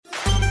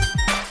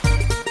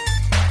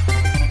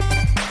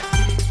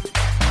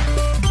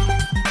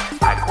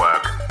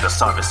the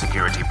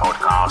Cybersecurity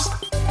Podcast.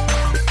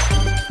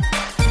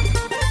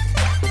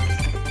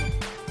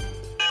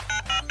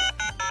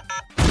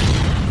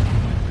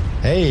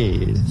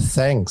 Hey,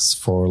 thanks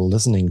for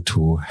listening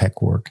to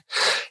Hackwork.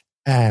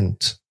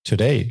 And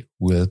today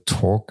we'll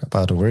talk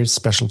about a very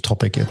special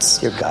topic.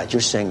 Dear God,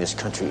 you're saying this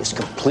country is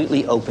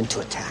completely open to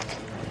attack.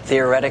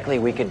 Theoretically,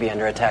 we could be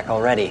under attack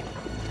already.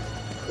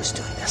 Who's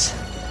doing this?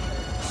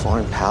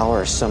 Foreign power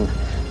or some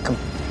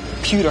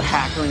computer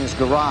hacker in his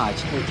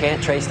garage? We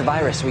can't trace the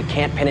virus. We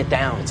can't pin it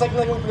down. It's like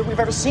nothing we've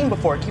ever seen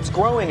before. It keeps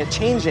growing and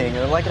changing,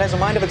 like it has a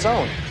mind of its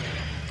own.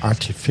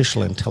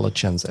 Artificial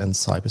intelligence and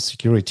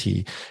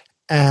cybersecurity.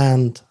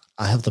 And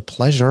I have the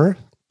pleasure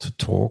to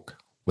talk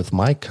with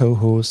my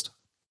co-host,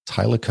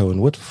 Tyler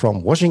Cohen-Wood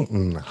from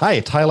Washington. Hi,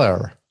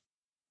 Tyler.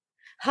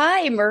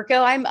 Hi, Mirko.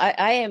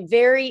 I am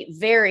very,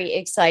 very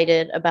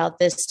excited about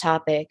this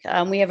topic.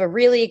 We have a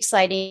really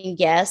exciting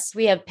guest.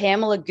 We have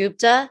Pamela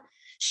Gupta.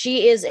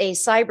 She is a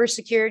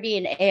cybersecurity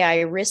and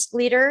AI risk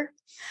leader,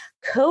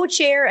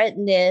 co-chair at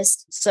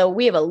NIST. So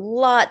we have a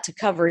lot to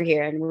cover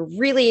here, and we're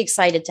really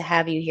excited to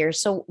have you here.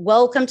 So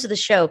welcome to the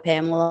show,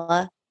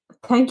 Pamela.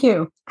 Thank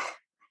you.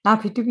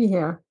 Happy to be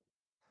here.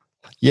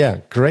 Yeah,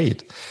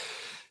 great.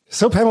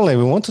 So, Pamela,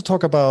 we want to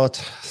talk about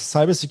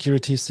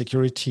cybersecurity,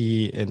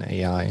 security in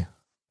AI.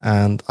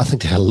 And I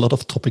think there are a lot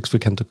of topics we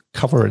can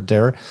cover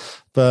there.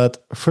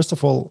 But first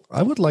of all,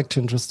 I would like to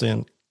interest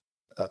in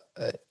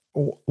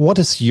what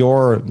is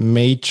your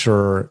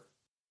major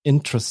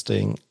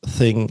interesting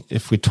thing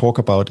if we talk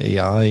about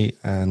AI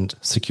and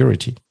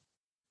security?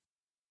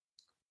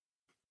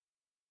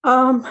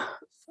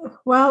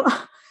 Well,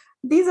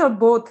 these are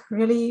both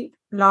really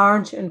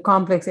large and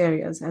complex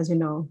areas, as you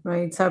know,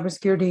 right?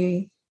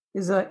 Cybersecurity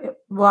is a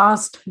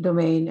vast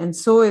domain, and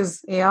so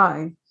is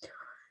AI.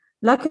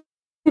 Luckily,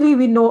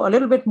 we know a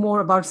little bit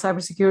more about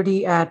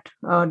cybersecurity at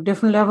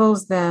different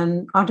levels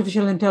than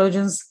artificial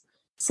intelligence.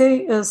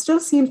 Still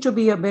seems to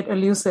be a bit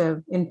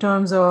elusive in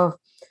terms of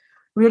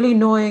really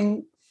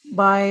knowing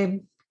by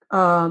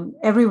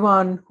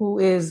everyone who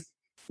is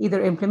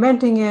either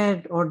implementing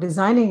it or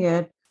designing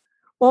it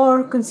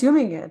or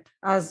consuming it,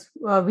 as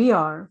we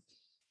are,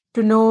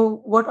 to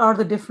know what are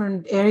the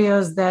different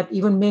areas that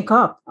even make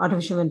up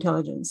artificial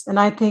intelligence. And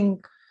I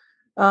think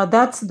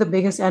that's the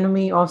biggest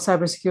enemy of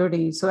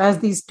cybersecurity. So as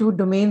these two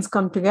domains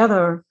come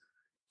together,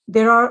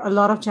 there are a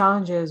lot of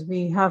challenges.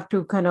 We have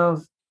to kind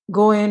of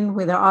go in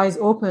with our eyes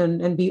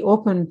open and be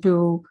open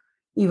to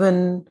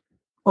even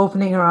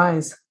opening our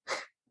eyes.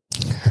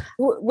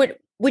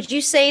 Would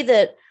you say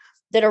that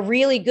a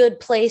really good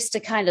place to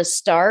kind of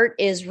start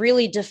is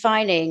really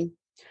defining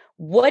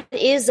what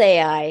is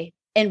AI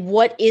and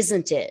what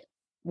isn't it?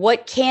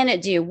 What can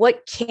it do?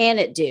 What can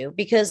it do?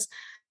 Because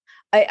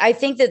I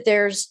think that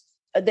there's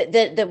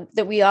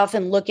that we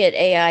often look at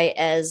AI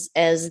as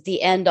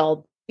the end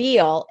all be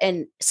all,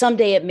 and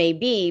someday it may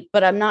be,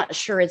 but I'm not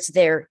sure it's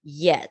there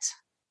yet.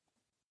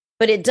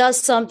 But it does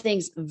some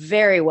things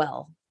very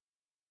well.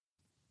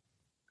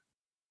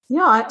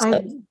 Yeah,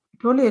 I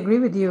totally agree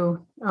with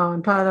you,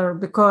 Tyler,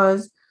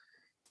 because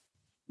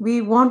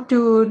we want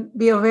to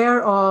be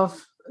aware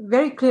of,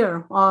 very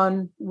clear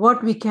on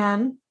what we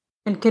can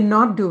and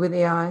cannot do with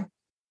AI,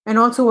 and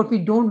also what we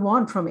don't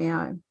want from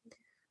AI.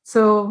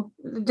 So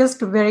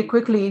just very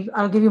quickly,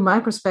 I'll give you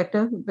my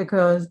perspective,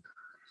 because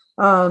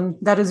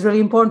that is really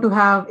important to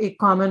have a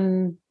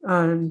common,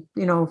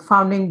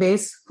 founding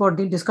base for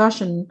the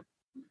discussion.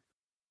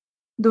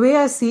 The way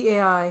I see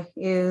AI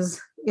is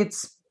it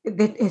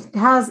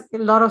has a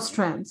lot of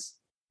strengths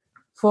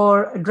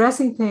for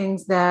addressing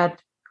things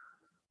that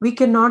we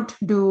cannot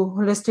do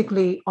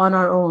holistically on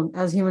our own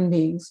as human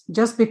beings,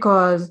 just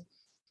because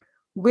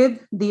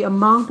with the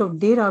amount of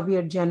data we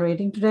are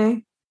generating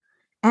today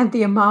and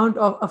the amount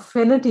of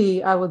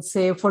affinity, I would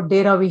say, for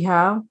data we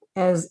have,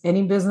 as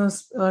any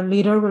business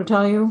leader will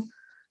tell you,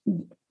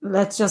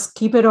 let's just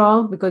keep it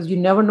all because you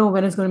never know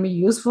when it's going to be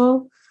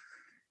useful.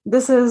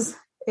 This is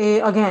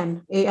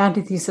again, a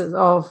antithesis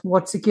of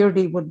what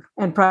security would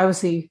and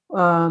privacy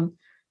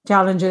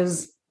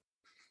challenges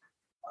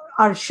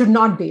should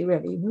not be,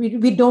 really.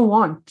 We don't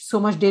want so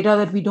much data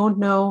that we don't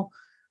know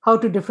how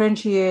to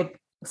differentiate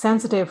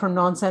sensitive from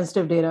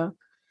non-sensitive data.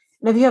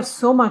 And if you have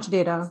so much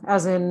data,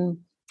 as in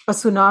a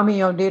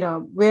tsunami of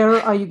data,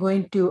 where are you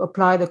going to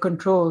apply the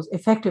controls,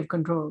 effective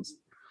controls?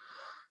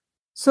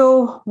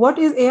 So what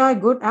is AI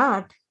good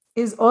at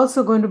is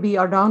also going to be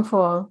our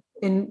downfall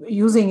in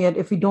using it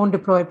if we don't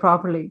deploy it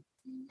properly.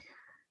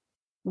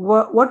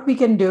 What we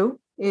can do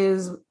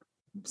is,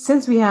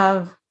 since we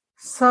have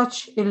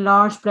such a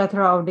large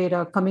plethora of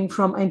data coming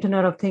from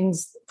Internet of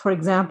Things, for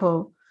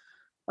example,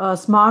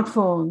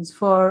 smartphones,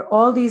 for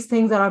all these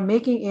things that are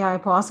making AI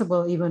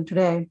possible even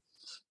today,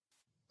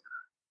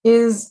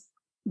 is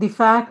the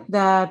fact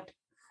that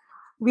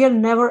we are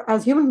never,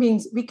 as human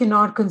beings, we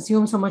cannot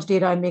consume so much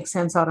data and make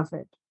sense out of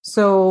it.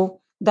 So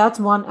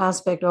that's one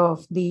aspect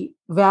of the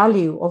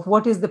value of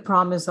what is the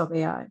promise of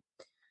AI.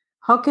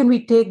 How can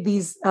we take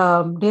these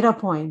data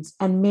points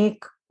and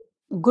make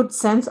good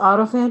sense out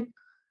of it?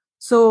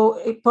 So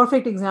a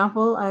perfect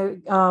example I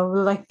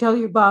will tell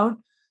you about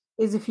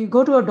is if you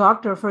go to a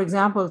doctor, for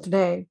example,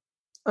 today,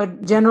 a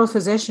general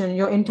physician,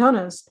 your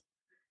internist,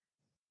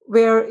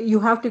 where you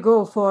have to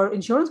go for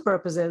insurance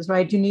purposes,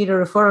 right? You need a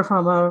referral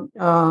from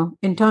a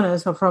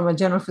internist or from a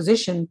general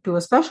physician to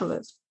a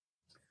specialist.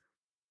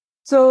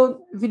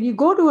 So when you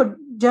go to a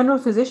general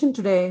physician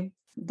today,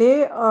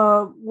 they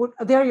are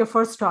your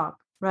first stop,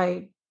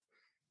 right?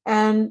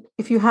 And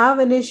if you have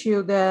an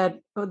issue, that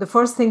the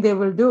first thing they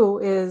will do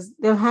is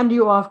they'll hand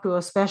you off to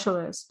a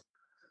specialist.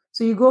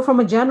 So you go from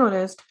a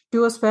generalist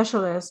to a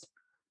specialist.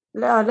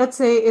 Let's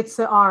say it's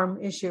an arm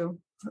issue,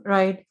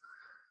 right?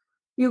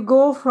 You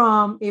go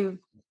from a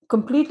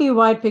completely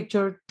wide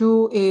picture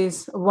to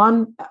is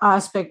one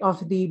aspect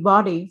of the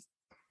body.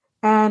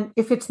 And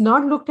if it's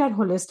not looked at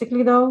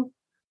holistically, though,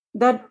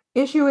 that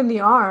issue in the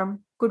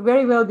arm could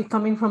very well be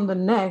coming from the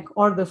neck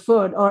or the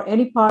foot or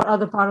any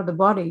other part of the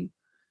body.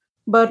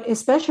 But a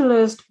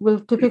specialist will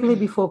typically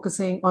be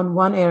focusing on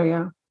one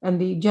area,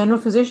 and the general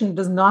physician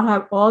does not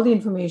have all the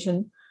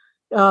information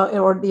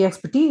or the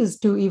expertise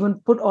to even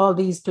put all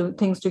these two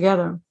things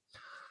together.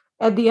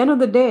 At the end of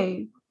the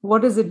day,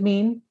 what does it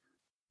mean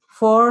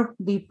for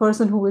the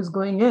person who is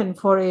going in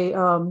for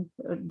a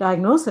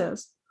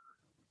diagnosis?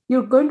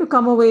 You're going to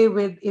come away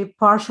with a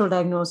partial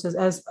diagnosis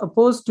as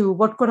opposed to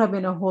what could have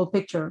been a whole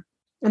picture.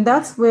 And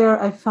that's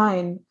where I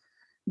find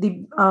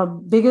the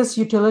biggest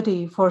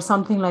utility for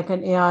something like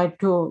an AI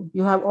tool.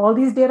 You have all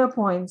these data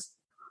points.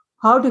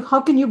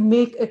 How can you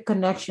make a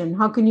connection?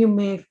 How can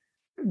you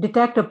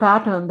detect a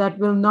pattern that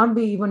will not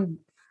be even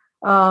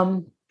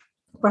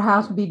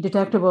perhaps be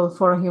detectable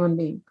for a human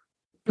being,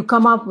 to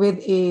come up with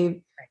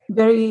a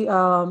very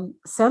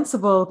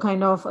sensible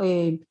kind of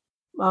a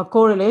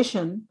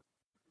correlation?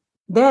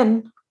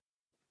 Then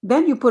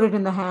you put it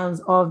in the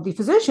hands of the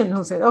physician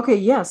who said, okay,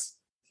 yes,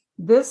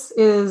 this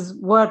is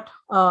what,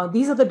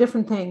 these are the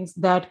different things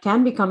that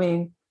can be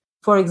coming.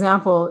 For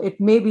example,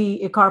 it may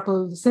be a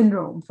carpal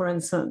syndrome, for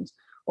instance,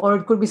 or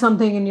it could be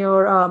something in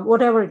your,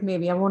 whatever it may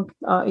be. I won't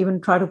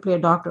even try to play a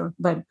doctor,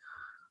 but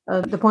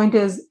the point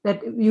is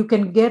that you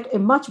can get a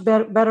much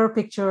better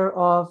picture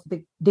of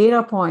the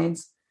data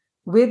points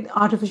with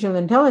artificial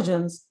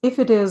intelligence if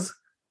it is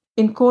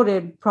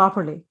encoded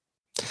properly.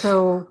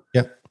 So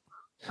yeah,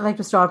 I'd like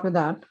to start with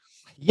that.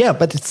 Yeah,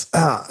 but it's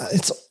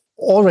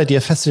already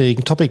a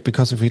fascinating topic,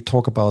 because if we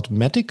talk about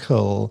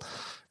medical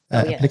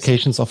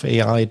applications of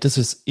AI, this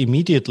is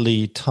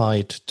immediately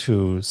tied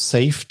to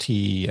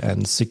safety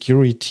and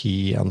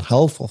security and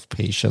health of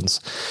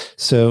patients.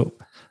 So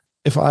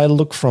if I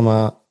look from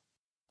a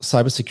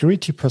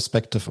cybersecurity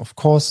perspective, of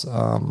course,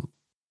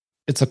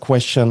 it's a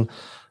question,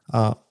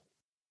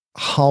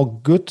 how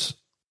good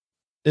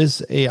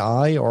is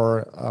AI,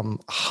 or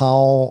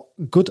how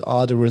good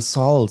are the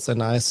results?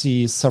 And I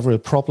see several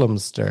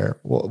problems there.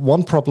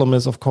 One problem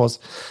is, of course,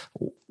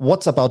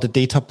 what's about the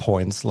data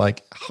points?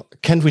 Like,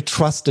 can we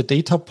trust the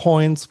data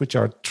points which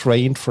are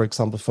trained, for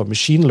example, for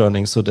machine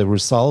learning, so the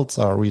results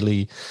are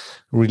really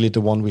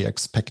the one we're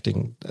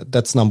expecting?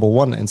 That's number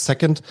one. And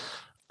second,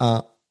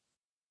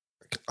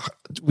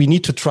 we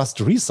need to trust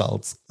the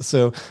results.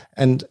 So,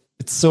 and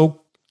it's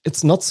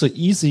not so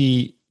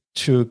easy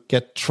to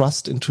get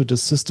trust into the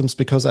systems,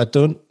 because I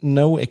don't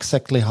know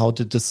exactly how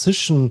the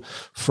decision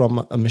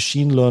from a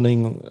machine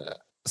learning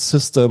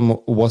system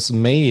was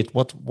made.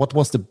 What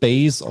was the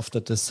base of the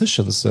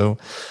decision? So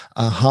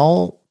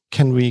how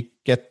can we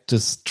get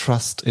this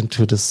trust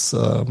into this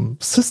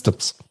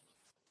systems?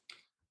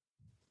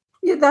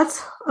 Yeah,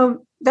 that's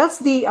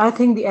I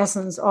think the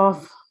essence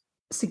of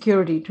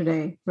security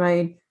today,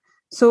 right?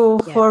 So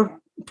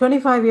for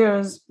 25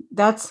 years,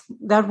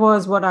 that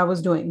was what I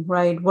was doing,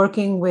 right?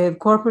 Working with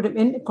corporate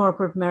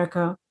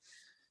America,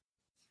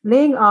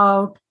 laying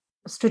out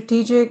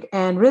strategic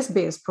and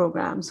risk-based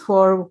programs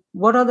for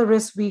what are the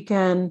risks we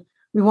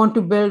want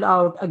to build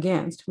out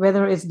against,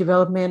 whether it's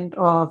development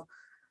of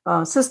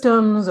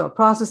systems or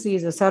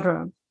processes,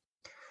 etc.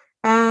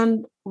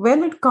 And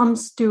when it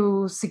comes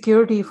to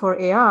security for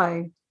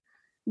AI,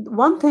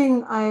 one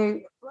thing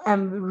I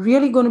am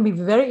really going to be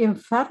very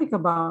emphatic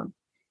about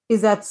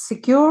is that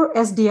secure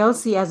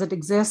SDLC as it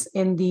exists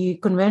in the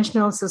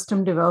conventional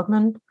system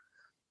development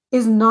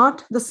is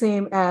not the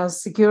same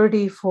as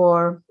security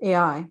for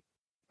AI.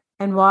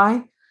 And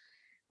why?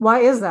 Why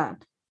is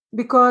that?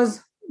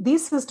 Because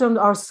these systems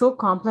are so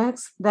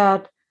complex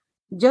that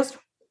just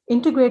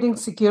integrating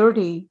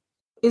security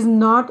is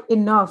not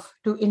enough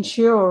to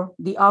ensure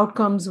the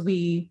outcomes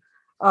we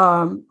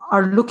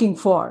are looking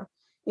for.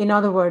 In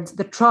other words,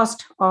 the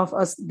trust of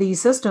these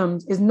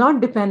systems is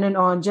not dependent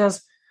on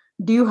just,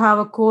 do you have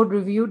a code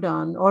review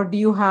done, or do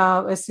you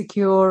have a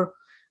secure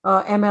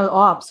ML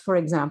ops, for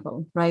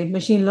example, right?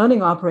 Machine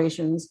learning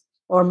operations,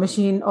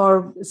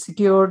 or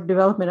secure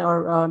development,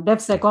 or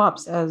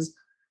DevSecOps, as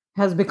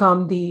has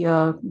become the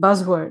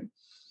buzzword.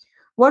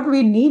 What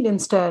we need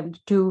instead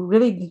to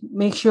really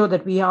make sure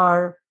that we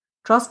are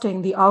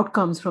trusting the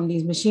outcomes from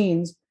these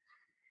machines,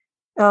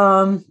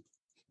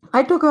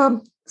 I took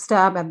a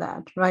stab at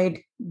that,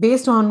 right?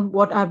 Based on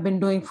what I've been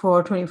doing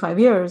for 25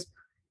 years,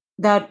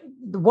 that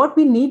what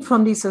we need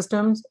from these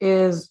systems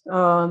is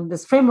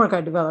this framework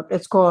I developed.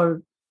 It's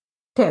called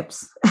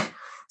TIPS.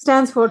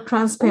 Stands for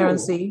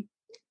transparency,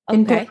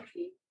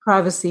 integrity,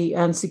 privacy,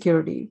 and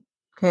security.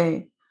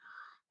 Okay.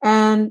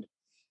 And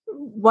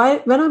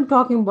when I'm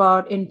talking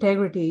about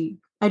integrity,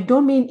 I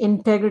don't mean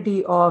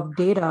integrity of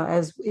data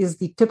as is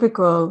the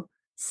typical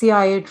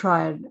CIA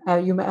triad,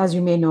 as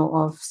you may know,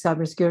 of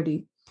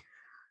cybersecurity.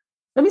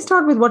 Let me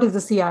start with what is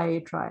the CIA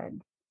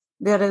triad.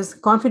 There is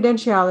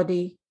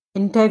confidentiality,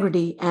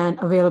 integrity, and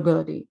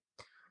availability.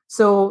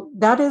 So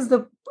that is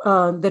the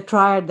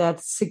triad that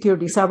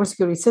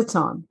cybersecurity sits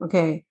on.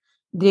 Okay,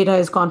 data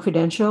is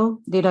confidential.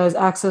 Data is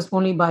accessed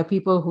only by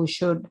people who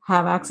should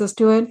have access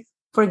to it.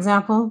 For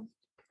example,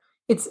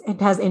 it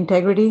has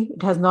integrity.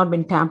 It has not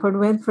been tampered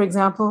with, for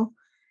example,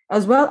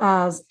 as well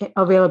as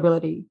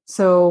availability.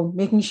 So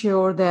making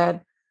sure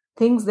that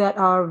things that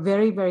are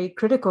very, very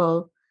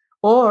critical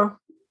or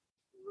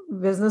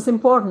business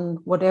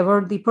important,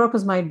 whatever the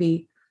purpose might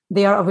be,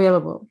 they are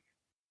available.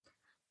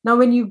 Now,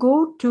 when you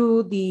go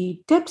to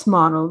the TIPS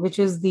model, which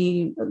is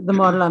the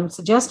model I'm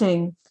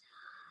suggesting,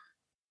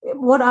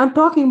 what I'm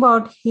talking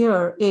about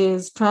here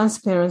is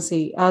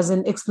transparency as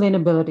in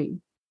explainability.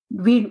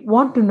 We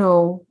want to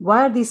know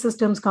why are these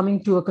systems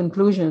coming to a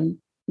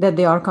conclusion that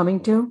they are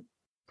coming to.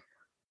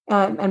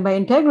 And by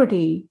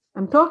integrity,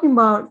 I'm talking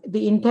about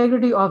the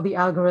integrity of the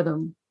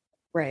algorithm.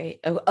 Right.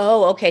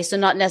 Oh, okay. So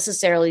not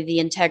necessarily the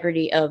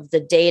integrity of the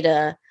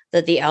data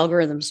that the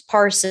algorithm's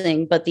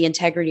parsing, but the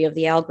integrity of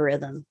the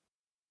algorithm.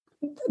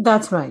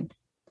 That's right.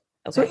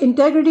 Okay. So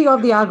integrity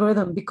of the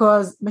algorithm,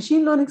 because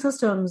machine learning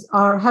systems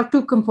have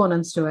two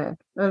components to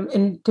it.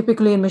 And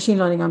typically in machine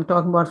learning, I'm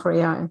talking about for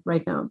AI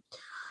right now.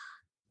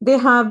 They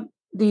have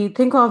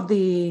think of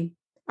the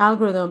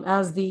algorithm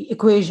as the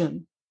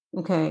equation,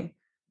 okay?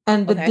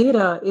 And the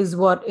data is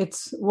what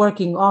it's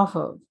working off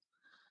of.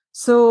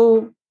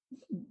 So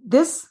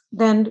this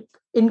then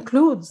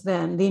includes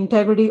then the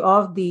integrity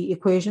of the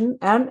equation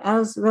and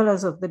as well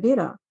as of the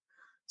data.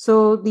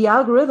 So the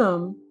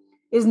algorithm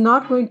is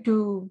not going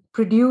to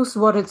produce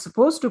what it's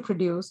supposed to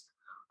produce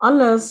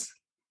unless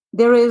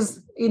there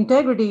is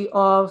integrity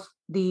of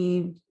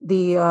the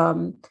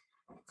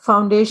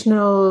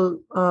foundational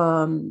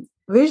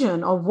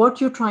vision of what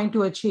you're trying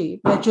to achieve,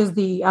 which is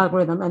the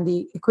algorithm and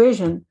the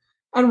equation,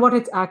 and what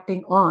it's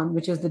acting on,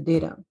 which is the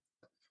data.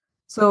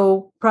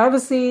 So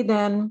privacy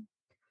then,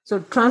 so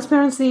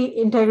transparency,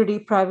 integrity,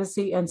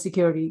 privacy, and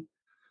security.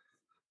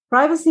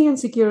 Privacy and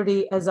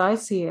security, as I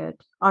see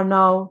it, are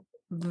now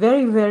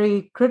very,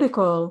 very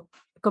critical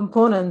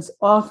components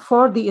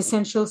for the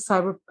essential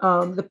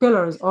the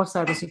pillars of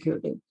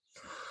cybersecurity.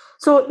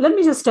 So let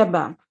me just step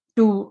back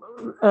to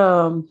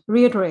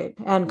reiterate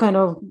and kind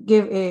of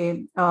give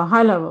a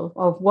high level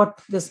of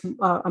what this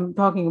I'm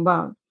talking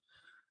about.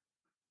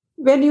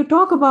 When you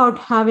talk about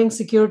having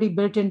security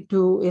built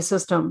into a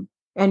system,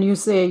 and you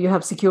say you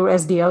have secure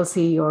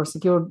SDLC or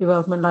secure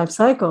development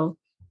lifecycle,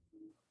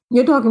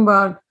 you're talking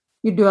about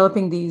you're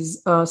developing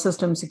these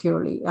systems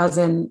securely, as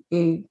in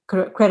a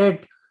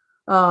credit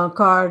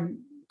card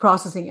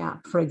processing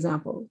app, for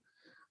example.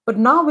 But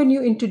now when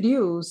you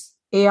introduce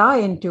AI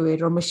into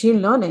it or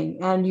machine learning,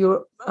 and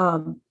you're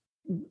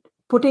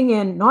putting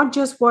in not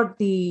just what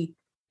the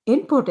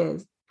input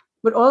is,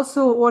 but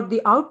also what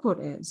the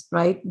output is,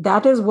 right?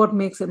 That is what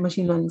makes a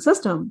machine learning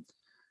system.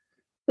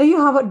 Then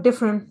you have a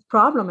different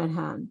problem at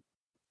hand.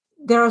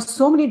 There are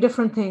so many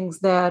different things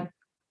that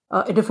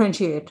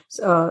differentiate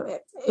AI,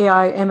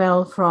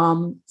 ML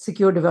from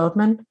secure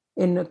development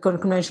in a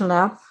conventional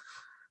lab.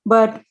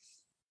 But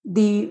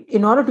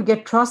in order to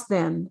get trust,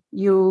 then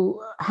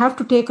you have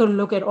to take a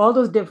look at all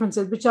those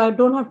differences, which I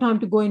don't have time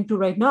to go into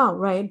right now,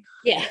 right?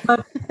 Yeah.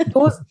 But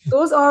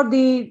those are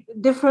the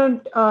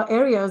different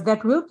areas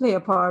that will play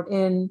a part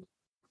in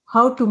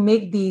how to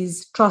make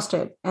these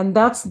trusted. And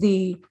that's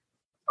the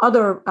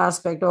other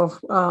aspect of,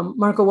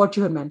 Marco, what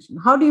you had mentioned.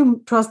 How do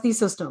you trust these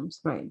systems,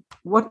 right?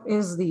 What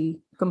is the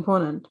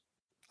component?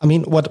 I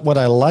mean, what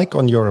I like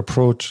on your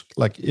approach,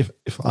 like if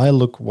I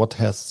look what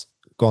has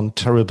gone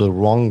terribly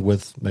wrong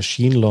with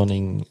machine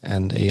learning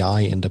and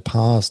AI in the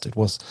past, it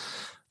was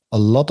a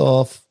lot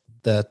of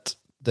that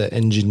the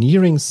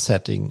engineering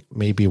setting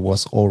maybe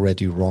was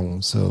already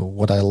wrong. So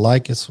what I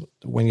like is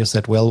when you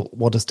said, well,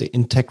 what is the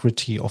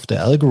integrity of the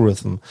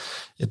algorithm?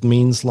 It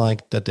means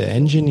like that the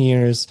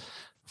engineers,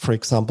 for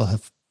example,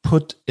 have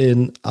put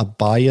in a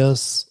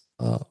bias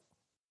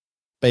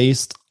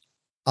based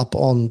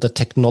upon the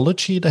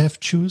technology they have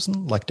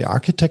chosen, like the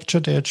architecture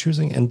they are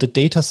choosing and the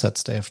data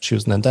sets they have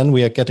chosen. And then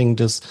we are getting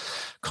this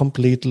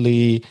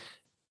completely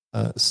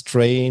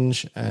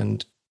strange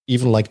and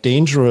even like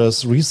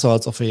dangerous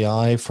results of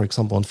AI, for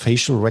example, on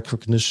facial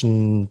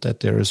recognition,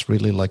 that there is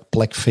really like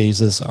black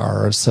faces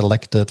are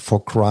selected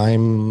for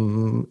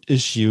crime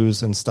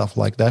issues and stuff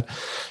like that.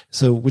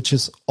 So, which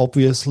is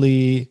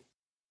obviously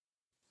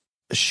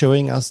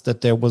showing us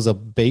that there was a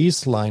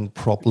baseline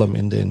problem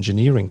in the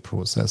engineering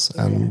process.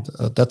 And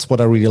that's what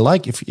I really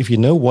like. If you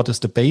know what is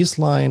the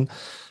baseline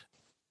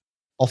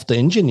of the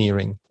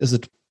engineering, is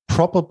it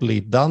properly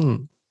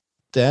done?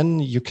 then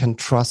you can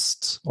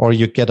trust, or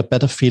you get a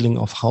better feeling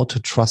of how to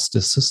trust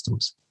these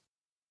systems.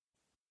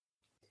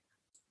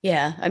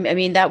 Yeah, I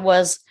mean, that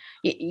was,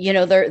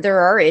 there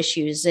are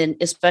issues,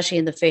 especially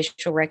in the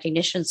facial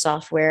recognition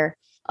software,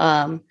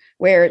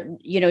 where,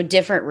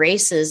 different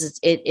races,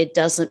 it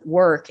doesn't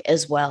work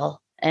as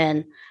well.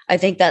 And I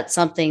think that's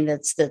something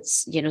that's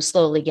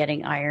slowly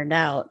getting ironed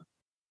out.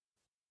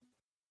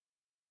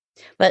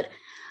 But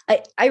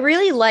I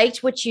really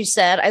liked what you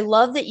said. I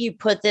love that you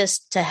put this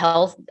to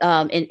health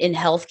in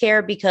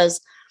healthcare, because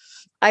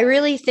I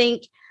really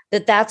think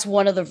that that's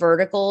one of the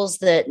verticals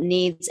that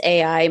needs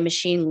AI,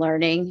 machine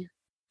learning,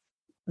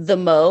 the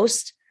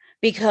most,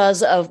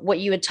 because of what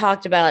you had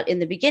talked about in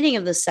the beginning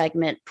of the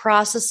segment,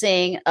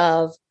 processing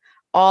of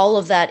all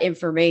of that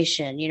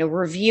information,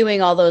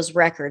 reviewing all those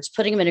records,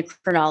 putting them in a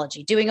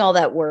chronology, doing all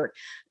that work.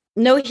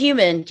 No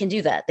human can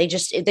do that. They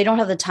don't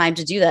have the time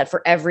to do that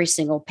for every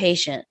single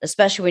patient,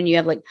 especially when you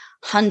have like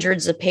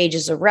hundreds of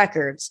pages of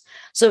records.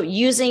 So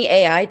using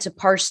AI to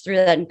parse through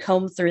that and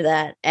comb through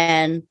that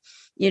and,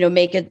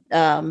 make it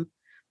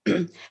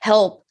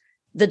help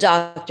the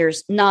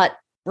doctors, not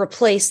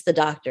replace the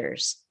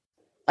doctors.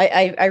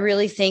 I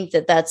really think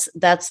that's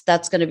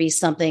going to be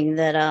something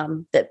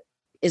that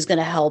is going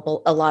to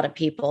help a lot of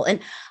people. And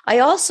I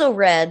also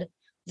read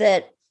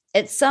that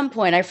at some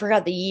point, I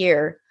forgot the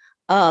year,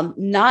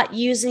 not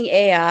using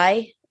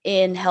AI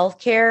in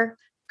healthcare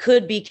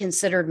could be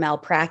considered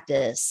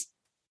malpractice.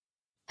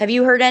 Have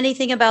you heard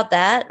anything about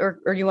that,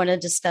 or you want to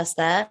discuss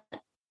that?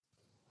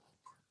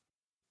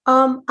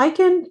 I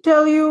can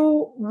tell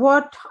you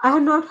what I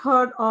have not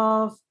heard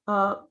of.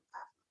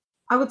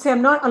 I would say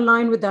I'm not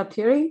aligned with that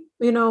theory,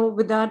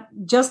 with that,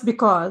 just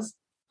because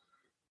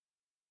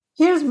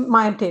here's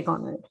my take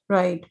on it,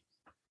 right?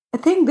 I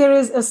think there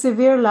is a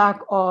severe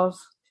lack of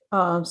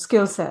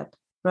skill set,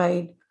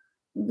 right?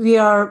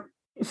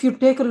 If you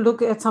take a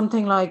look at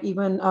something like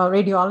even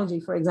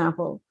radiology, for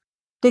example,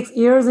 it takes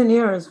years and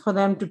years for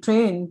them to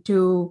train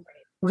to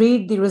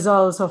read the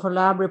results of a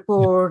lab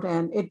report.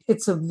 And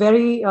it's a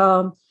very,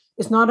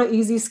 it's not an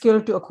easy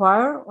skill to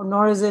acquire,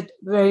 nor is it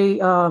very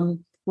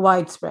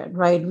widespread,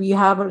 right? We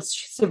have a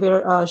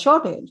severe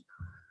shortage.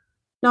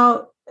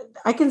 Now,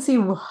 I can see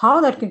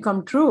how that can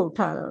come true,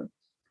 Tyler,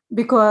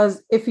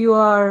 because if you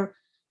are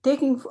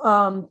taking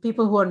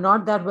people who are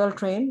not that well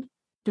trained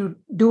to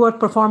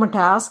perform a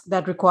task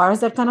that requires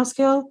that kind of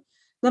skill,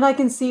 then I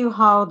can see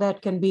how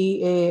that can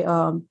be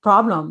a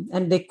problem,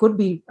 and they could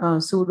be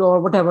sued or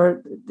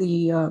whatever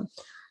the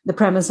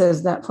premise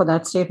is that for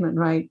that statement,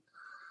 right?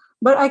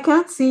 But I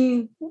can't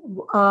see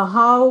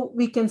how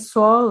we can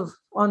solve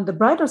on the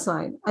brighter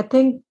side. I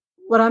think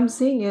what I'm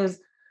seeing is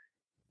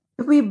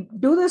if we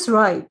do this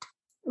right,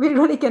 we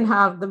really can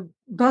have the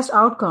best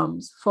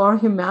outcomes for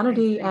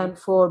humanity and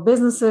for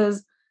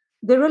businesses.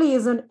 There really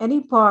isn't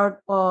any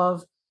part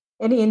of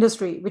any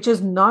industry which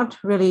is not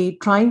really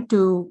trying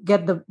to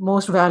get the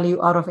most value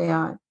out of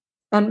AI,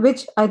 and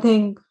which I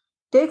think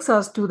takes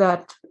us to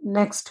that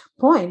next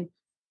point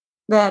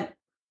that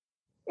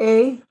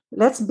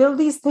let's build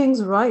these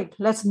things right.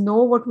 Let's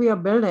know what we are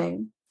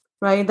building,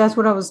 right? That's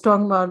what I was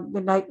talking about.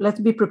 Like, let's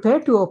be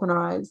prepared to open our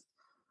eyes.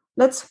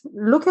 Let's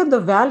look at the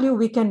value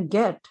we can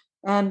get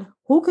and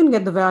who can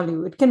get the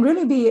value. It can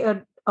really be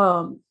a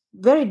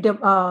very,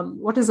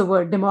 what is the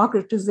word?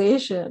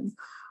 Democratization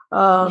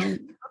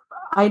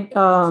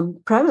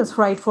premise,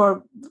 right?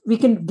 For we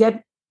can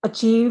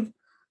achieve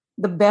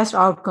the best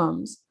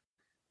outcomes,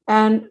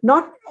 and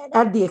not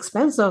at the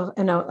expense of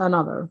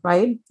another,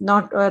 right?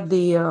 Not at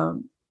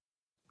the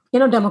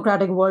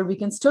democratic world. We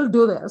can still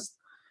do this,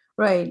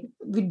 right?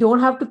 We don't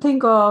have to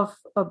think of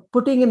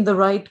putting in the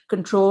right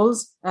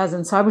controls, as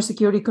in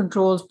cybersecurity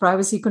controls,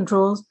 privacy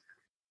controls,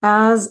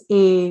 as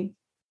a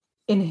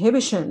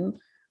inhibition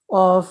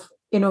of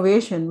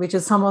innovation, which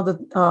is some of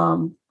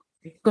the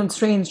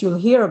constraints you'll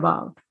hear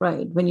about,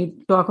 right? When you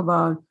talk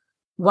about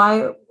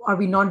why are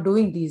we not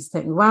doing these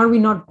things? Why are we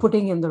not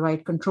putting in the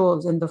right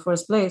controls in the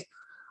first place?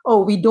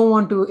 Oh, we don't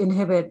want to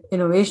inhibit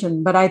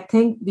innovation, but I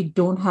think we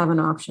don't have an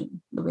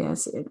option, the way I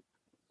see it.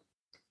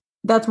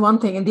 That's one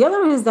thing. And the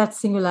other is that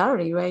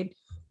singularity, right?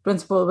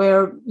 Principle,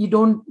 where you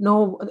don't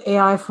know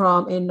AI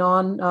from a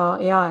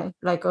non-AI,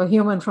 like a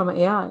human from an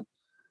AI.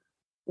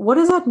 What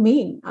does that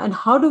mean? And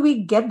how do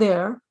we get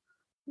there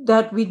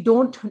that we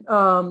don't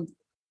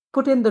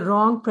put in the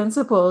wrong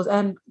principles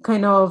and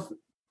kind of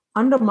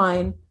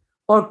undermine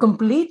or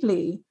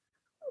completely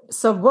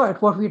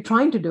subvert what we're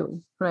trying to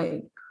do,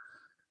 right?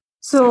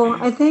 So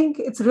I think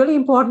it's really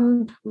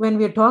important when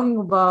we're talking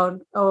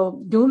about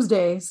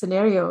doomsday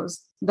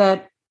scenarios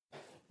that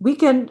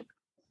I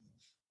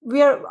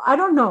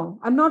don't know.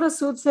 I'm not a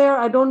soothsayer.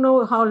 I don't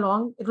know how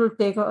long it will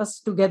take us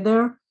to get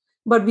there,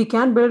 but we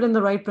can build in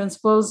the right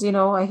principles.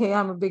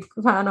 I'm a big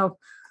fan of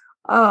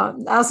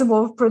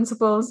Asimov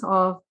principles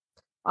of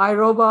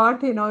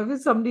iRobot.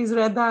 If somebody's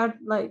read that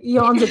like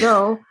eons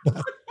ago,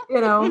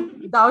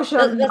 thou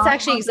shalt. That's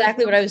actually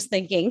exactly what I was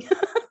thinking.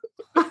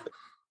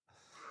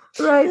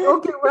 Right.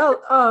 Okay.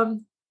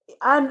 Well,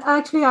 and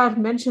actually, I had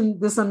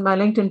mentioned this on my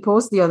LinkedIn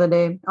post the other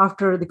day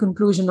after the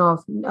conclusion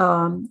of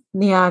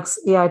NEAC's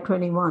AI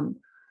 21.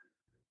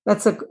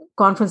 That's a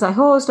conference I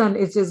host, and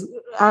it is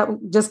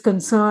just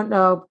concerned,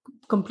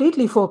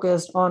 completely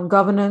focused on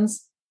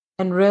governance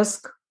and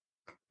risk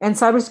and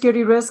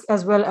cybersecurity risk,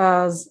 as well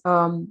as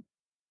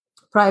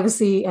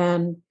privacy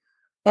and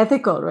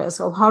ethical risk.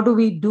 Of how do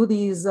we do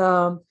these?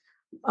 How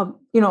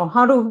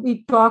do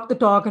we talk the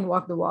talk and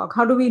walk the walk?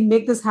 How do we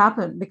make this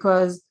happen?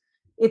 Because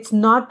it's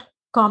not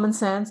common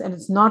sense, and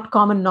it's not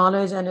common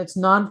knowledge, and it's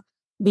not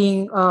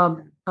being.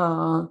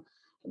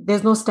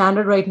 There's no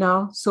standard right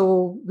now,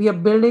 so we are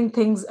building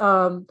things.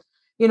 The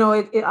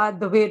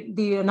way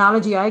the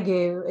analogy I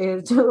gave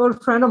is to an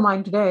old friend of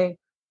mine today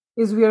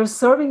is we are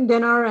serving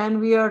dinner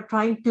and we are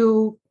trying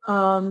to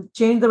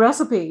change the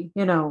recipe.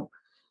 You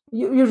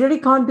really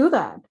can't do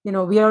that.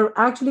 We are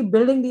actually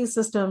building these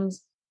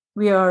systems.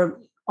 We are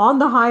on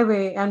the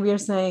highway and we are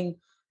saying,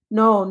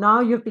 no, now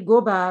you have to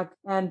go back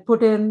and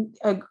put in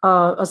a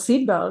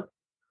seatbelt.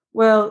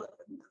 Well,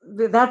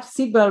 that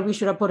seatbelt we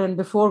should have put in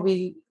before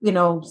we,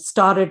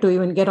 started to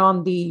even get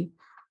on the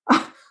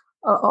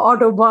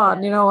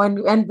Autobahn,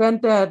 and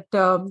went at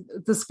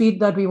the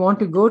speed that we want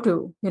to go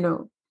to.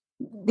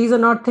 These are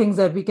not things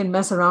that we can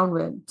mess around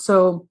with.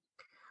 So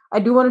I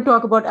do want to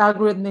talk about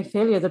algorithmic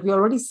failure that we're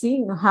already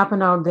seeing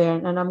happen out there.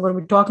 And I'm going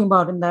to be talking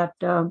about in that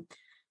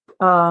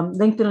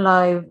LinkedIn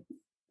Live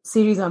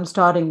series I'm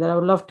starting that I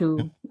would love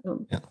to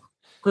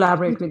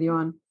collaborate with you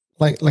on.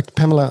 Like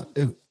Pamela,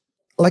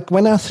 like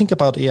when I think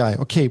about AI,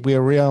 okay, we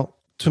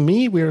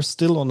are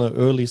still on an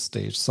early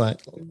stage. So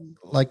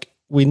like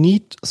we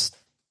need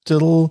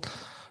still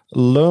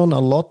learn a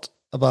lot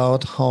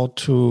about how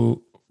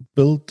to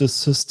build the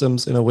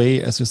systems in a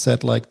way, as you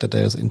said, like that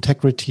there's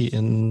integrity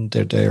in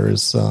there,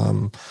 there's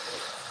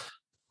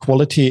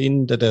quality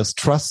in there, there's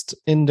trust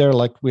in there.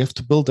 Like we have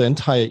to build the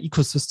entire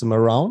ecosystem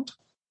around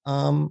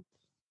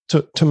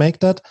to make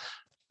that.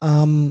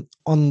 On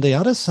the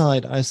other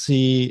side, I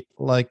see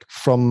like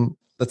from,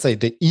 let's say,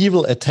 the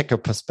evil attacker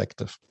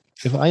perspective.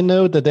 If I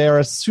know that there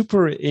are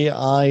super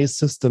AI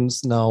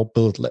systems now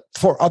built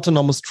for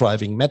autonomous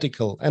driving,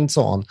 medical, and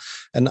so on,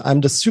 and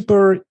I'm the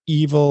super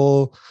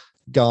evil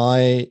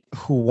guy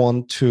who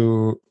want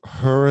to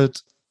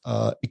hurt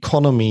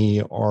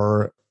economy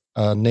or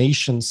a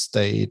nation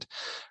state,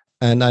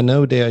 and I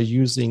know they are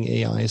using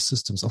AI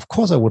systems, of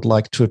course I would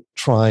like to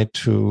try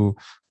to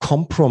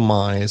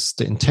compromise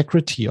the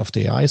integrity of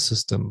the AI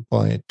system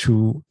by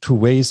two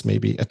ways,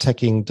 maybe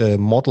attacking the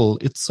model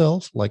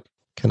itself, like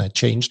can I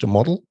change the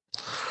model,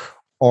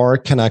 or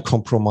can I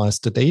compromise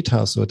the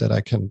data so that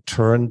I can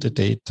turn the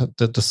data,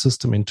 the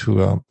system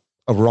into a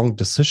wrong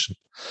decision.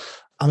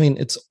 I mean,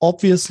 it's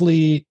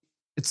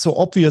so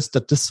obvious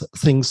that these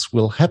things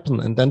will happen.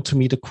 And then to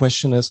me, the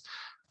question is,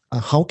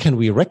 how can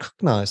we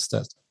recognize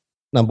that?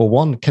 Number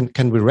one,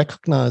 can we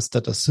recognize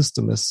that a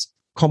system is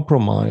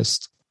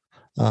compromised,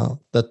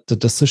 that the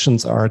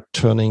decisions are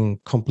turning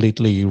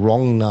completely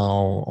wrong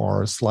now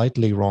or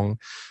slightly wrong?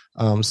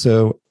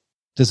 So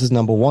this is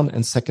number one.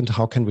 And second,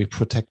 how can we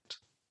protect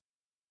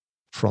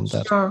from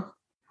that? Sure.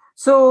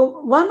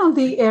 So one of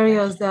the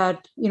areas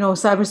that,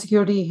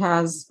 cybersecurity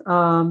has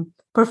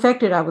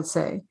perfected, I would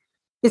say,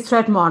 is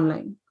threat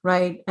modeling,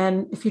 right?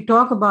 And if you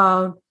talk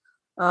about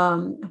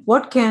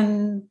what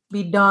can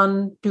be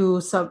done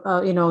to,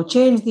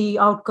 change the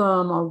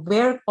outcome, or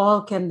where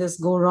all can this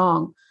go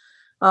wrong,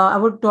 I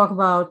would talk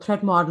about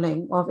threat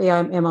modeling of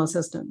AI ML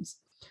systems,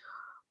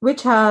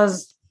 which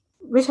has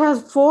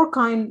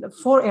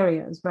four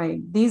areas,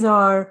 right? These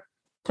are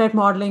threat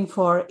modeling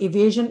for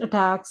evasion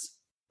attacks,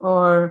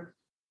 or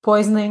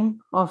poisoning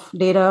of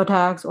data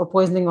attacks, or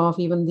poisoning of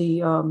even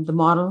the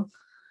model,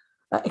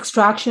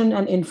 extraction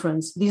and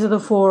inference. These are the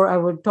four I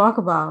would talk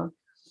about.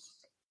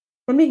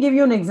 Let me give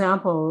you an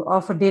example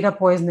of a data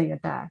poisoning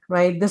attack,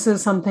 right? This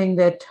is something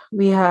that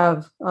we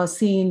have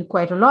seen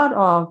quite a lot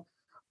of,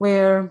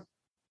 a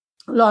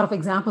lot of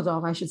examples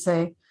of, I should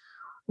say,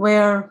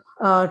 where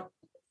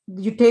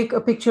you take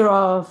a picture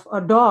of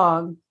a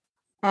dog,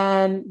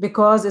 and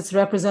because it's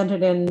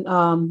represented in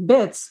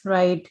bits,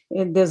 right?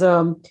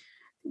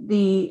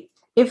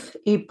 If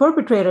a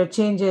perpetrator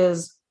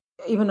changes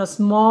even a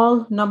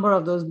small number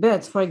of those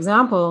bits, for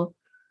example,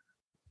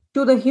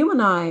 to the human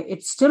eye,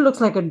 it still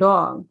looks like a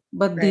dog,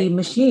 but the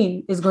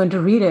machine is going to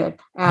read it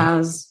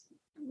as,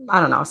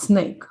 I don't know, a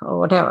snake or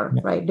whatever,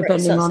 right?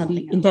 Depending on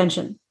the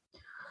intention.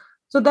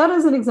 So that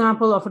is an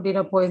example of a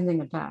data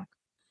poisoning attack.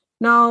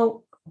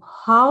 Now,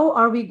 how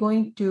are we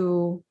going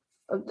to,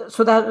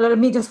 let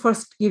me just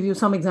first give you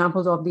some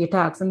examples of the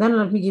attacks, and then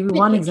let me give you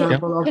one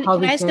example of how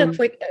we can. Can I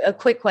ask a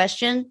quick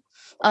question?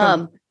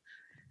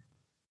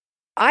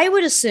 I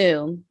would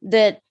assume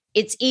that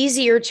it's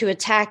easier to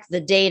attack the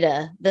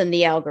data than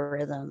the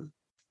algorithm.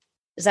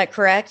 Is that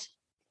correct?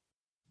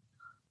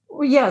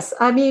 Yes.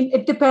 I mean,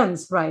 it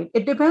depends, right?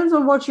 It depends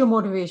on what your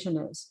motivation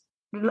is.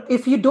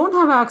 If you don't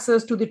have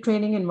access to the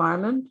training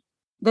environment,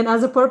 then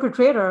as a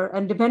perpetrator,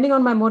 and depending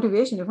on my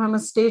motivation, if I'm a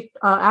state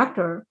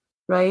actor,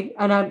 right,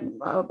 and I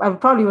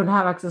probably wouldn't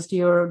have access to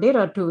your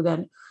data too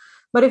then.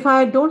 But if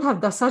I don't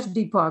have such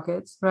deep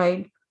pockets,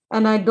 right,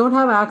 and I don't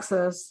have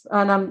access,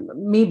 and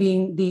I'm me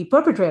being the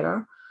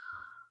perpetrator,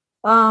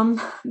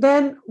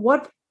 then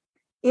what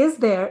is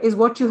there is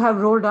what you have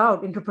rolled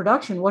out into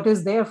production, what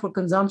is there for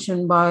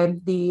consumption by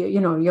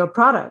your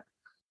product.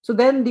 So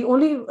then the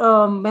only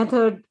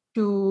method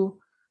to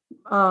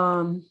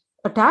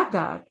attack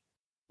that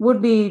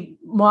would be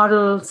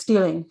model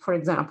stealing, for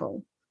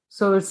example.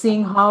 So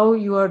seeing how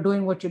you are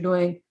doing what you're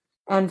doing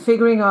and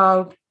figuring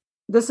out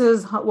this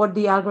is what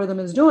the algorithm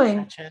is doing,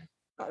 Gotcha.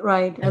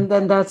 right? And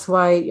then that's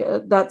why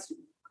that's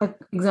an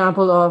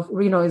example of,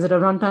 is it a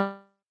runtime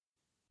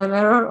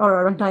error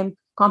or a runtime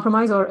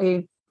compromise or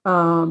a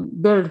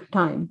build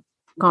time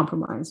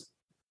compromise.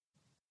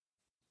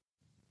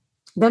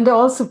 Then there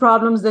are also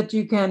problems that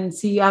you can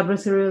see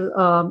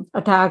adversarial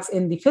attacks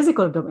in the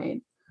physical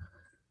domain,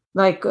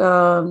 like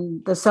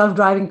the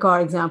self-driving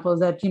car example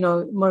that,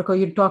 Mirko,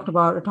 you talked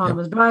about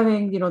autonomous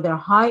driving. There are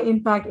high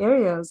impact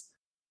areas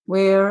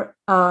where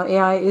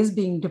AI is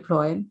being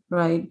deployed,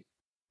 right?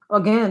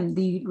 Again,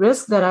 the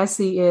risk that I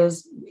see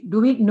is, do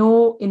we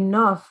know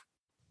enough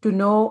to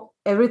know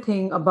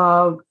everything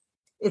about,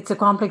 it's a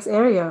complex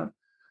area.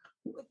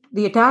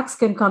 The attacks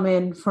can come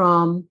in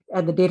from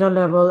at the data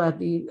level, at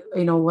the,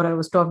 what I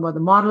was talking about, the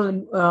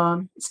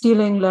model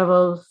stealing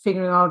level,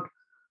 figuring out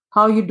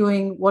how you're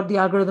doing, what the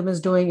algorithm is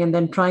doing, and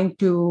then trying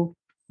to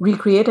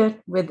recreate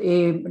it with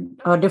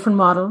a different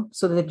model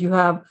so that you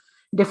have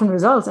different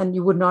results and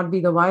you would not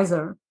be the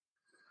wiser.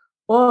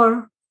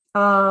 Or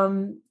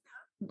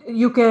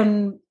you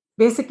can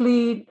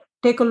basically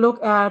take a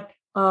look at,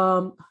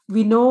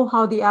 we know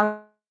how the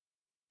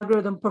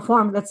algorithm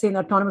performed, let's say in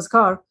an autonomous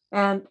car,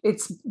 and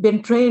it's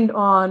been trained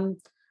on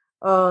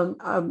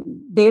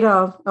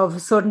data of a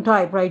certain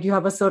type, right? You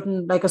have a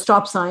certain, like a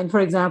stop sign, for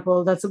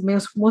example. That's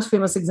the most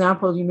famous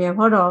example you may have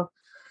heard of.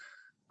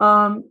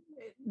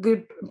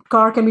 The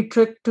car can be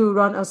tricked to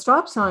run a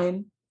stop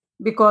sign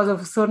because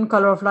of a certain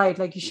color of light.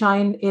 Like you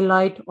shine a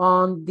light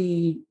on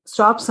the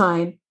stop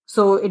sign,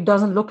 so it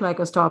doesn't look like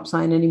a stop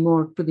sign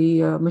anymore to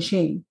the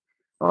machine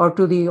or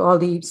to all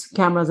these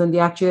cameras and the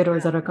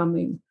actuators that are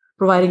coming,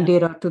 providing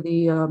data to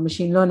the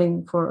machine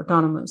learning for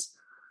autonomous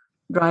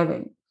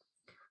driving.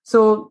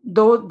 So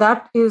though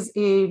that is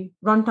a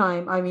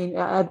runtime, I mean,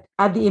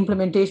 at the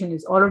implementation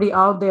is already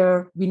out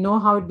there. We know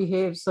how it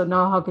behaves. So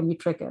now how can we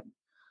trick it?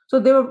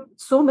 So there are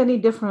so many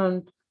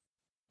different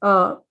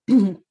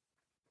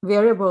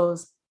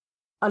variables,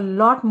 a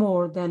lot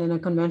more than in a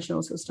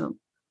conventional system.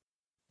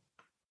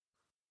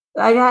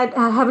 I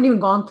haven't even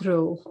gone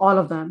through all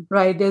of them,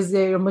 right? There's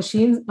your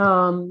machine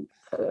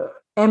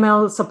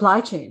ML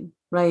supply chain,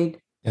 right?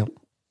 Yep.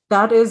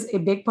 That is a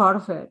big part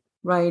of it,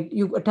 right?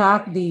 You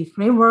attack the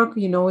framework,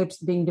 it's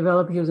being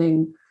developed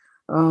using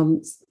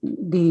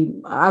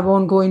I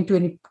won't go into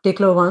any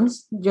particular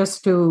ones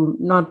just to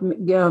not,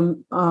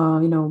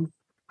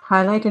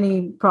 highlight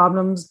any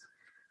problems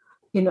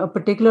in a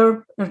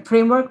particular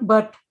framework.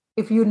 But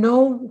if you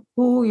know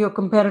who your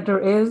competitor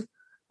is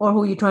or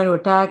who you're trying to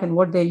attack and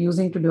what they're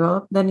using to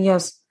develop, then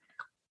yes,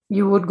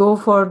 you would go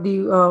for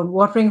the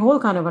watering hole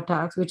kind of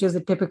attacks, which is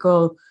a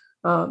typical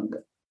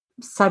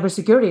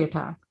cybersecurity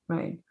attack,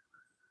 right?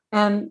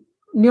 And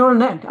neural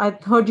net, I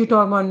heard you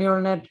talk about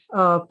neural net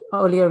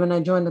earlier when I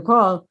joined the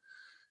call.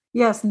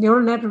 Yes,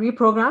 neural net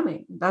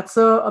reprogramming. That's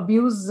a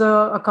abuse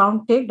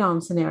account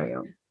takedown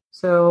scenario.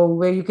 So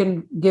where you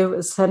can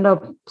send a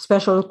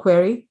special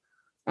query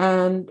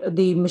and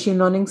the machine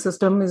learning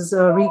system is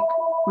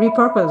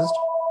repurposed.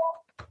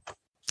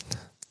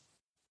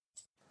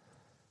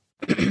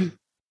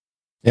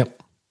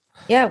 Yep.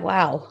 Yeah.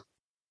 Wow.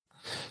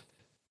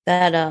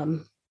 That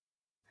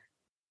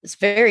it's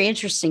very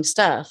interesting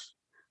stuff.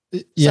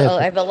 Yeah. So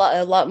I have a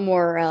lot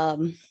more.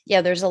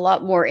 There's a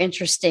lot more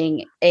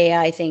interesting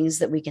AI things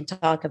that we can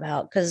talk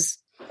about because,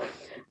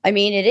 I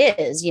mean, it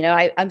is.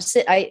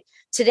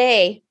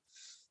 Today,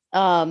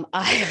 I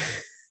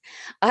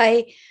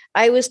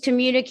was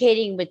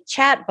communicating with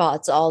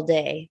chatbots all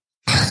day,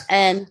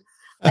 and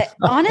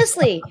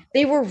honestly,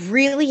 they were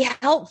really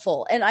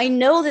helpful. And I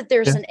know that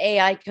there was an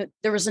AI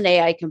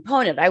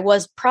component. I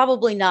was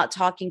probably not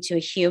talking to a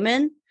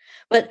human,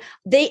 but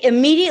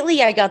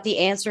I got the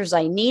answers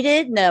I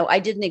needed. No, I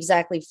didn't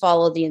exactly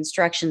follow the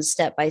instructions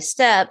step by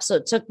step. So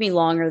it took me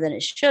longer than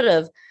it should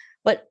have,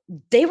 but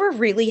they were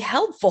really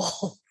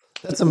helpful.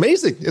 That's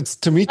amazing. It's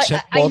to me,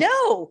 chatbots. I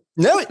know.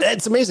 No,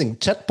 it's amazing.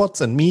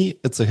 Chatbots and me,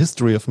 it's a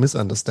history of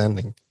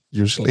misunderstanding,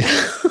 usually.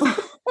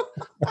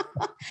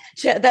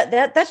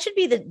 That should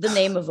be the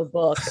name of a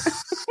book.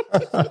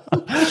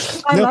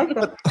 I like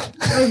that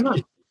very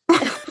much.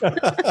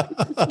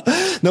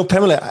 No,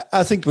 Pamela,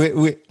 I think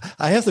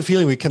I have the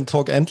feeling we can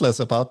talk endless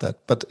about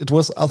that. But it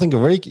was, I think,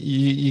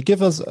 you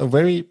give us a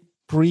very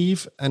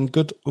brief and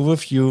good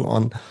overview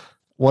on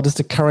what is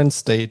the current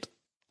state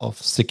of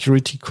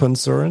security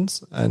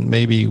concerns and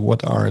maybe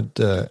what are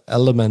the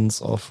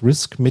elements of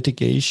risk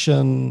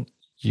mitigation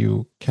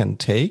you can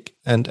take.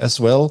 And as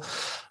well,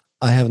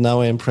 I have now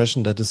an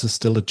impression that this is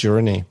still a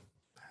journey.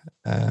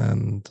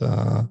 And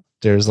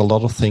there's a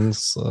lot of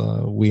things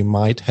we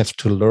might have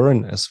to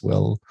learn as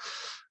well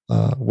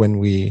when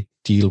we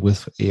deal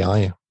with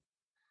AI.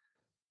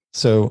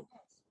 So,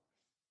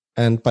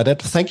 and by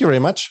that, thank you very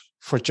much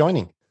for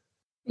joining.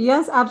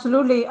 Yes,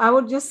 absolutely. I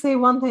would just say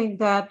one thing,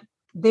 that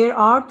there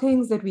are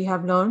things that we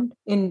have learned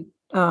in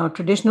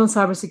traditional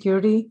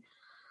cybersecurity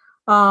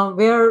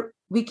where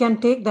we can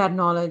take that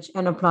knowledge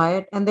and apply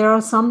it. And there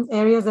are some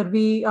areas that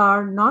we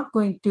are not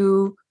going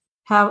to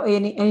have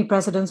any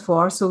precedence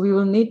for. So we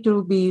will need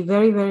to be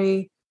very,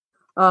 very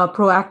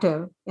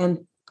proactive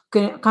and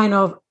kind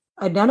of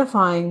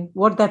identifying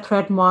what that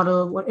threat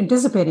model,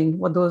 anticipating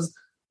what those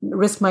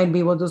risks might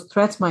be, what those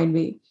threats might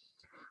be.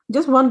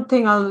 Just one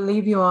thing I'll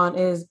leave you on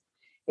is,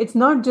 it's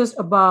not just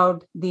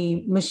about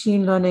the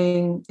machine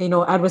learning,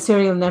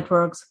 adversarial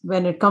networks.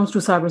 When it comes to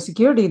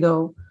cybersecurity,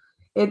 though,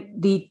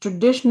 the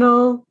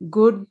traditional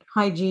good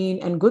hygiene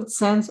and good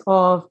sense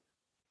of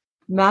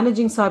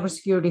managing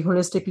cybersecurity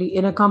holistically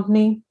in a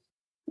company,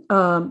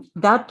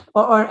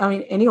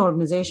 any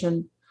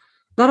organization,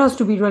 that has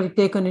to be really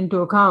taken into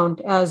account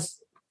as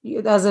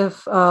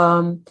if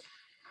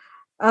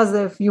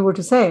you were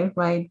to say,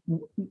 right,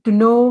 to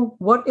know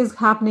what is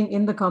happening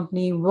in the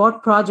company,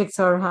 what projects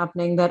are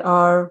happening that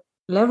are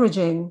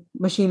leveraging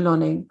machine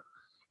learning,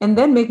 and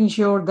then making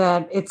sure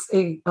that it's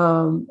a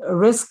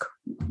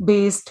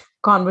risk-based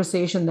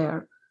conversation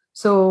there.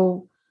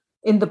 So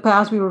in the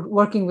past, we were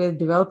working with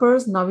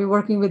developers. Now we're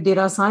working with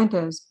data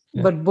scientists.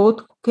 Yeah. But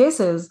both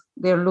cases,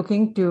 they're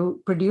looking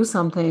to produce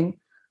something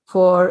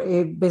for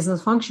a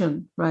business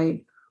function,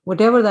 right?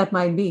 Whatever that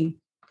might be.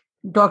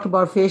 We talked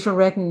about facial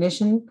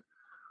recognition.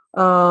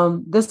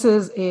 This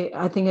is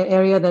I think an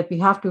area that we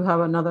have to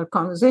have another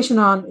conversation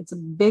on. It's a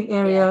big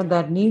area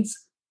that needs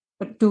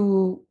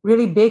to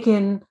really bake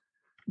in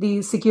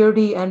the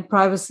security and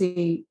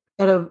privacy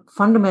at a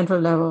fundamental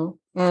level.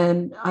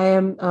 And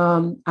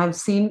I've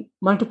seen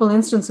multiple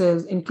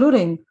instances,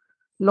 including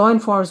law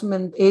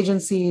enforcement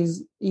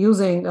agencies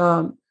using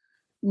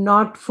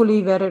not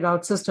fully vetted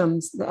out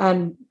systems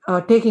and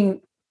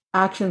taking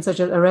actions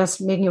such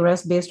as making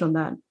arrests based on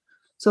that.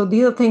 So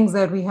these are things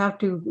that we have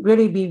to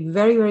really be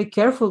very, very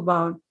careful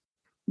about.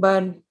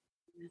 But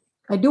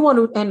I do want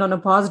to end on a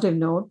positive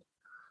note.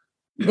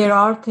 There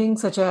are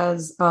things such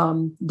as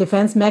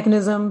defense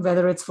mechanism,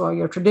 whether it's for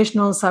your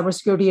traditional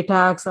cybersecurity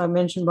attacks. I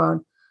mentioned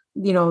about,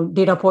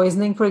 data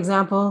poisoning, for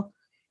example.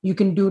 You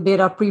can do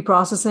data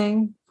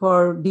pre-processing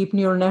for deep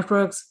neural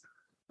networks,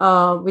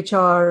 which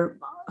are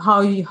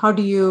how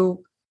do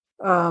you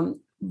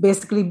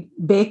basically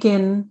bake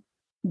in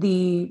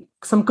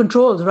some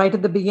controls right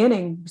at the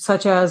beginning,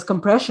 such as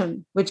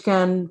compression, which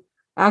can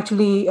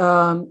actually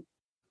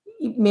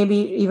maybe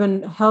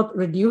even help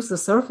reduce the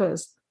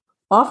surface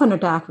of an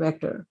attack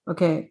vector.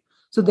 Okay,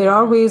 so there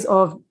are ways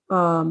of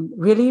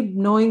really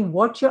knowing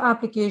what your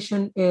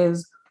application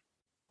is,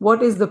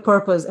 what is the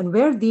purpose, and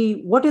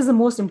what is the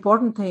most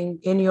important thing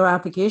in your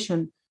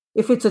application.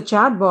 If it's a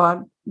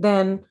chatbot,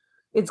 then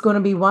it's going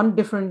to be one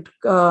different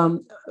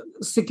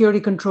security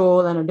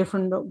control and a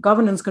different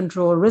governance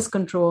control, risk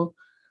control.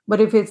 But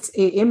if it's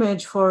an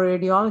image for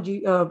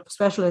radiology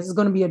specialist, it's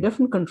going to be a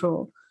different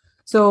control.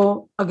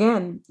 So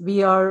again,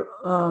 we are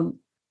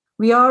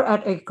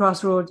at a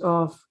crossroads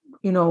of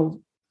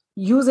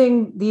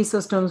using these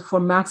systems for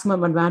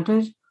maximum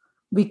advantage.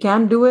 We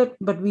can do it,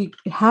 but we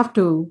have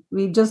to.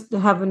 We just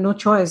have no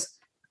choice.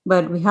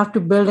 But we have to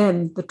build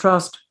in the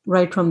trust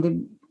right from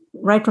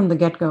the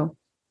get-go.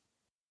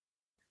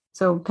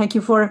 So thank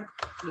you for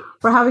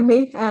having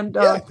me, and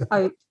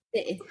I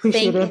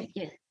appreciate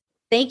it.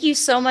 Thank you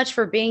so much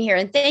for being here.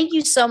 And thank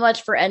you so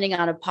much for ending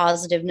on a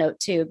positive note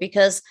too,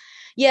 because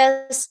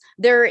yes,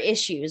 there are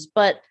issues,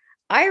 but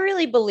I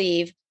really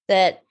believe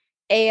that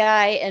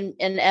AI and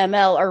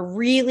ML are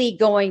really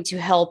going to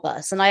help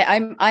us. And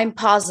I'm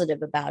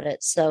positive about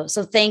it. So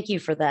thank you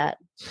for that.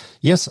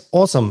 Yes,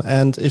 awesome.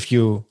 And if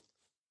you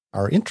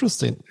are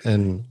interested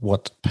in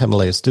what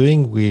Pamela is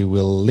doing, we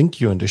will link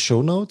you in the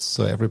show notes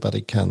so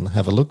everybody can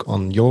have a look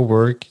on your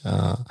work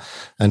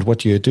and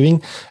what you're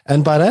doing.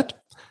 And by that,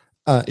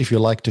 if you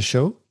like the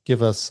show,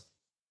 give us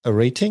a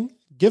rating,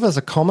 give us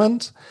a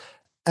comment,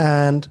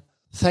 and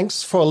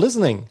thanks for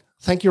listening.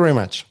 Thank you very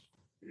much.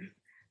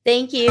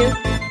 Thank you.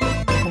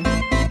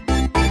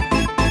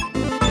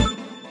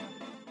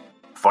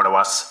 Follow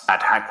us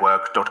at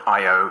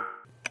hackwork.io